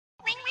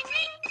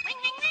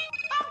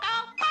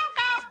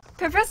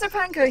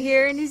ProfessorPineco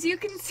here, and as you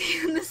can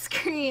see on the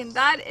screen,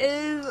 that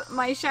is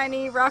my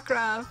shiny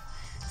Rockruff.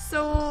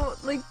 So,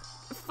 like,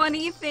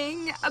 funny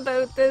thing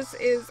about this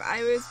is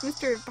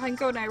Mr.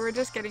 Pineco and I were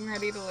just getting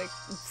ready to, like,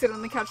 sit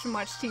on the couch and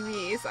watch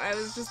TV, so I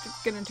was just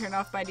gonna turn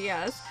off my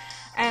DS,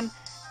 and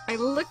I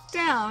looked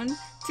down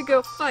to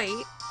go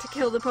fight to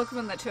kill the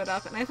Pokemon that showed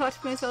up, and I thought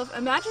to myself,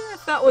 imagine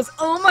if that was,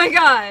 oh my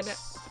god,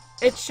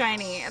 it's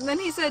shiny. And then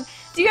he said,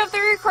 do you have the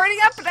recording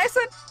up? And I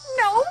said,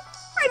 no,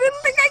 I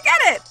didn't think I'd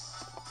get it.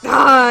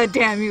 Ah,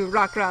 damn you,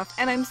 Rockruff.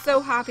 And I'm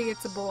so happy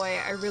it's a boy.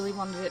 I really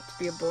wanted it to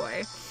be a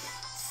boy.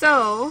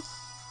 So,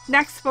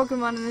 next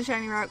Pokemon in the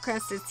Shiny Route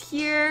Quest is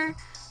here.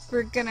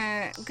 We're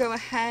gonna go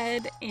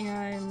ahead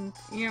and,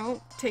 you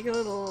know, take a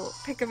little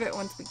pic of it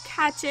once we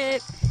catch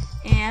it.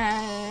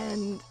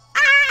 And,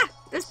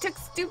 this took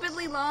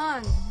stupidly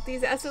long.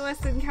 These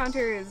SOS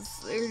encounters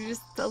are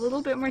just a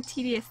little bit more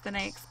tedious than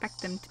I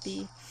expect them to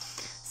be.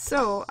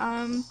 So,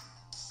 I'm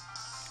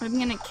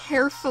gonna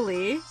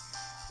carefully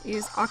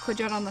use Aqua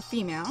Jet on the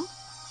female,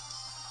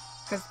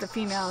 because the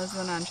female is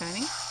the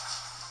non-shiny.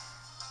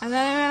 And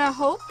then I'm gonna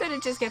hope that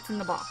it just gets in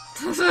the ball.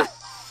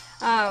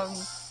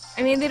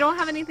 I mean, they don't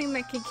have anything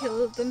that can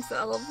kill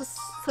themselves,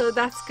 so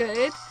that's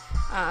good.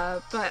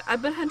 But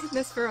I've been hunting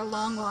this for a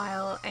long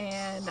while,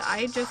 and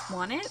I just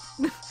want it.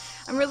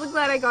 I'm really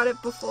glad I got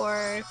it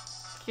before,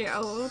 you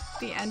know,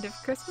 the end of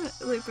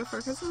Christmas, like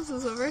before Christmas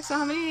was over. So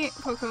how many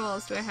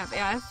Pokeballs do I have?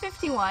 Yeah, I have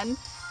 51.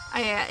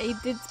 I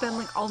did spend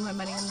like all my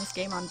money in this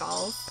game on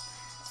balls.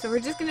 So we're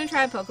just gonna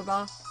try a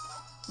Pokeball.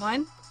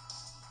 1,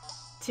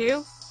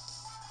 2,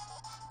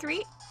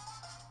 3.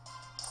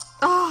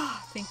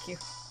 Oh, thank you.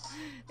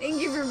 Thank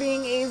you for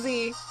being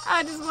easy.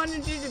 I just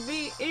wanted you to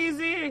be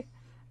easy.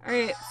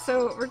 Alright,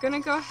 so we're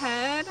gonna go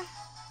ahead.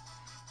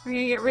 We're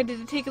gonna get ready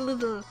to take a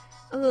little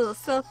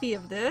selfie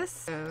of this.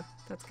 So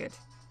that's good.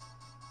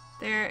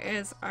 There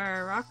is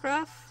our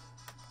Rockruff.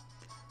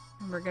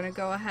 And we're gonna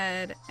go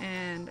ahead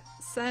and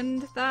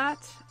send that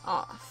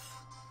off.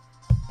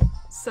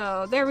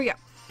 So there we go.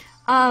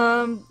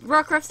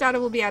 Rockruff's data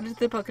will be added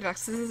to the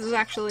Pokedex. This is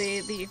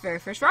actually the very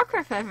first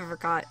Rockruff I've ever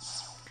got.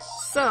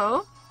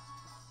 So,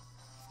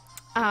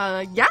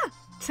 yeah.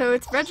 So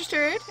it's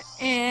registered,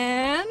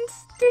 and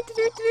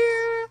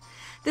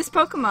this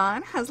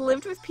Pokemon has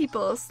lived with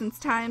people since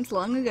times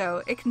long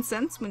ago. It can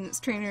sense when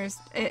its trainer's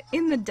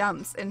in the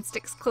dumps and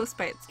sticks close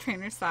by its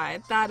trainer's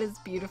side. That is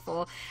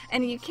beautiful,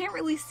 and you can't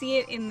really see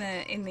it in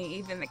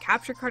even the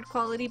capture card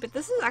quality. But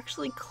this is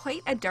actually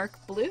quite a dark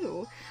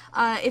blue.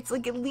 It's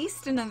like at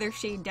least another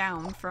shade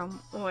down from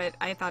what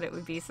I thought it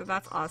would be. So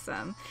that's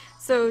awesome.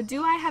 So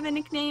do I have a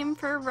nickname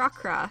for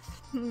Rockruff?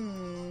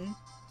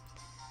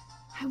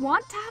 I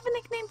want to have a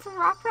nickname for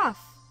Rockruff.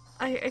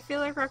 I feel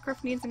like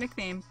Rockruff needs a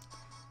nickname.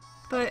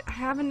 But I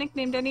haven't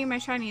nicknamed any of my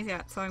shinies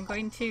yet, so I'm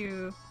going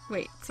to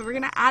wait. So we're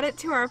gonna add it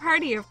to our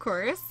party, of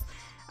course.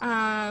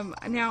 Now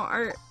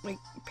our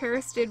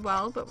Paris did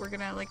well, but we're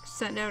gonna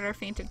send out our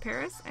fainted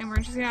Paris, and we're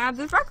just gonna add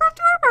this Rockruff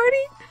to our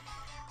party.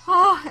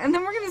 Oh, and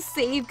then we're gonna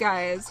save,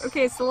 guys.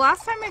 Okay, so the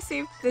last time I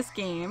saved this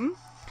game,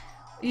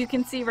 you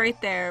can see right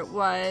there,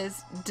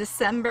 was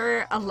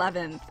December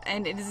 11th,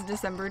 and it is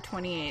December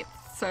 28th.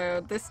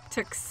 So this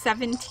took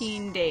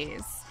 17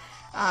 days.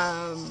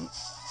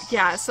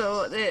 Yeah,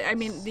 so, I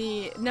mean,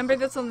 the number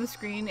that's on the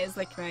screen is,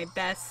 like, my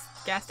best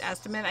guess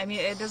estimate. I mean,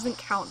 it doesn't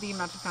count the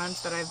amount of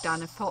times that I've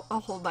done a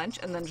whole bunch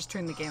and then just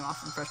turned the game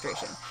off in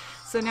frustration.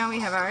 So now we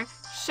have our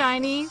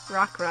shiny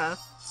Rockruff.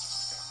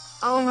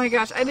 Oh my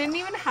gosh, I didn't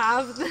even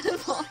have the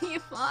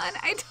volume on.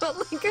 I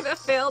totally could have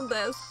failed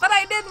this, but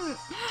I didn't!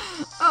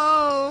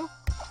 Oh,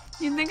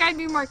 you'd think I'd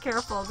be more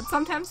careful, but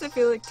sometimes I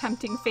feel like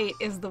tempting fate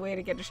is the way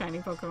to get a shiny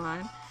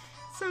Pokemon.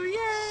 So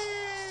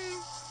yay!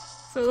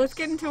 So let's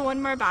get into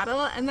one more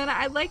battle, and then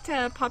I'd like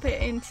to pop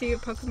it into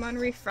Pokemon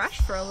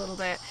Refresh for a little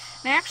bit.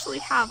 And I actually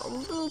have a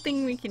little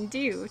thing we can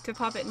do to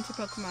pop it into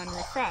Pokemon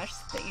Refresh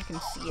so that you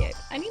can see it.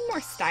 I need more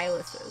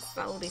styluses.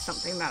 That will be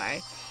something that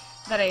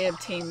I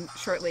obtain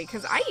shortly,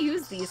 because I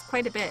use these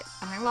quite a bit,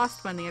 and I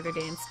lost one the other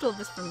day and stole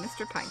this from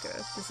Mr. Pineco.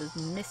 This is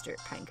Mr.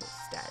 Pineco's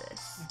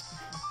stylus.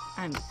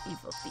 I'm an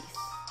evil thief.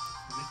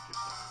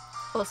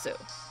 Also,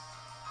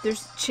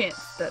 there's a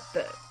chance that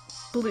the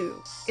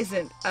blue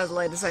isn't as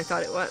light as I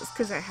thought it was,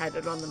 because I had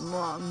it on the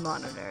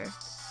monitor.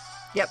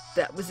 Yep,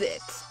 that was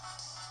it.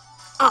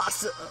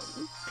 Awesome!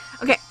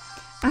 Okay.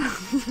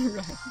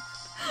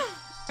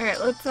 Alright,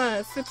 let's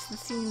switch the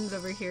scenes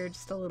over here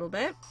just a little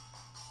bit.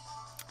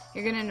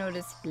 You're gonna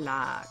notice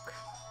black.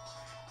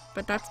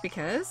 But that's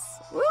because,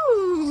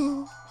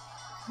 woo!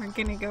 We're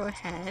gonna go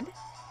ahead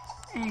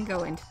and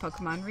go into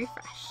Pokemon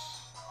Refresh.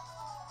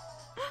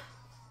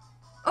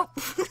 Oh!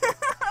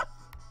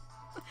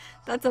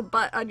 That's a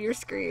butt on your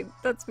screen.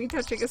 That's me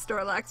touching a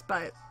Snorlax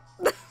butt.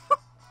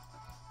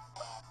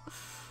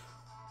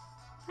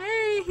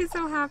 Hey, he's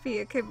so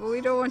happy. Okay, but we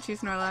don't want you,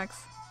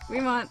 Snorlax.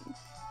 We want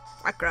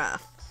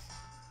Rockruff.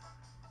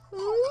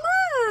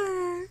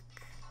 Look!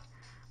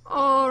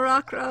 Oh,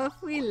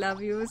 Rockruff, we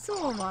love you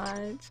so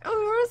much.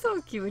 Oh, you're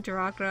so cute,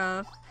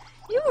 Rockruff.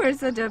 You were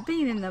such a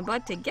pain in the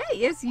butt to get.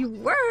 Yes, you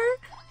were.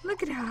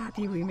 Look at how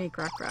happy we make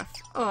Rockruff.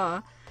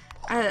 Aw.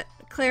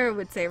 Clara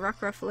would say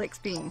Rockruff likes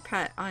being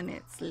pet on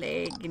its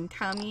leg and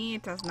tummy.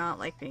 It does not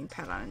like being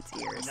pet on its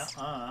ears.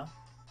 Nuh-uh.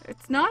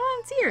 It's not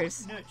on its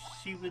ears. No,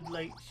 she would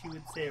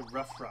say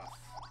Rockruff.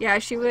 Yeah,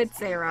 she would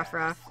say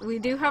Rockruff. We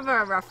do have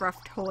a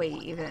Rockruff toy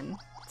even.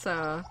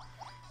 So,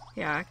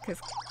 yeah, because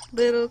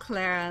little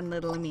Clara and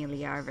little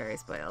Amelia are very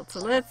spoiled. So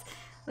let's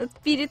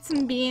feed it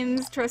some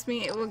beans. Trust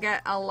me, it will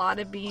get a lot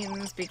of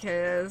beans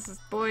because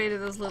boy, do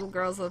those little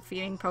girls love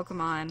feeding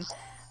Pokemon.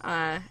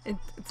 It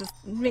just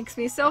makes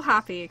me so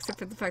happy, except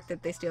for the fact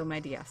that they steal my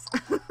DS.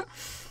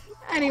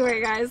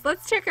 Anyway, guys,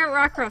 let's check out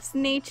Rockruff's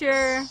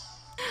nature.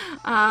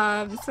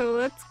 So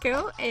let's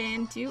go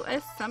and do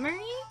a summary.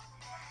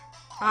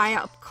 I,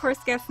 of course,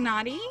 guess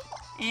naughty,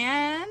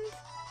 and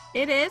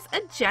it is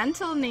a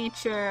gentle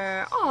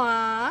nature.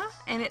 Aww,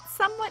 and it's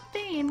somewhat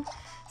vain.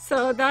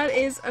 So that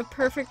is a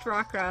perfect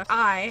Rockruff.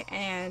 I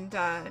and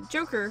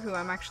Joker, who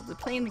I'm actually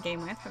playing the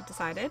game with, have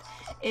decided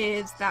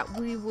is that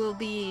we will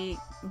be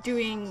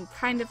doing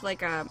kind of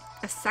like a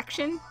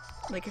section,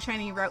 like a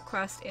shiny route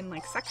quest in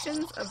like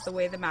sections of the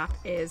way the map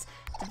is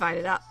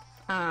divided up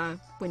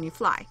when you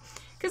fly.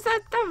 Because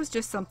that was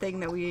just something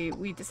that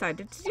we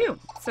decided to do.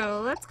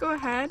 So let's go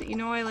ahead. You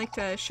know, I like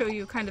to show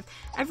you kind of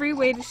every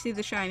way to see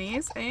the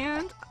shinies,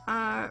 and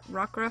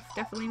Rockruff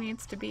definitely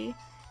needs to be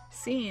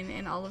seen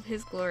in all of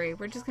his glory.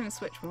 We're just going to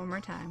switch one more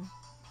time.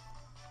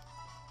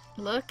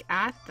 Look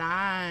at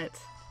that.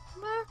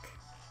 Look.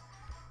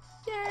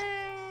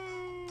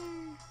 Yay!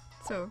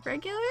 So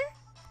regular,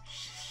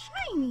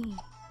 shiny.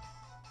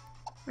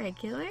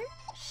 Regular,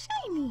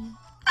 shiny.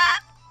 Ah!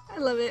 I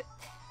love it.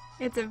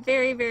 It's a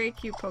very, very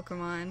cute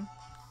Pokemon.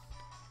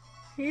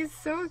 He's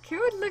so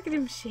cute. Look at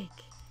him shake.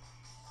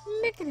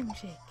 Look at him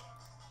shake.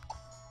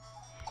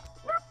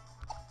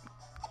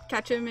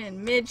 Catch him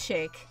in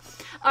mid-shake.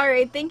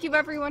 Alright, thank you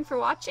everyone for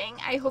watching.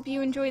 I hope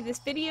you enjoyed this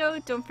video.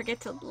 Don't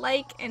forget to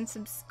like and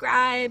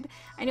subscribe.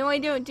 I know I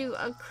don't do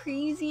a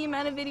crazy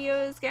amount of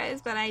videos,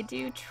 guys, but I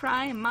do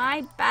try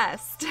my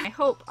best. I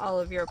hope all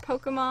of your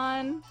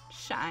Pokemon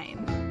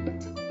shine.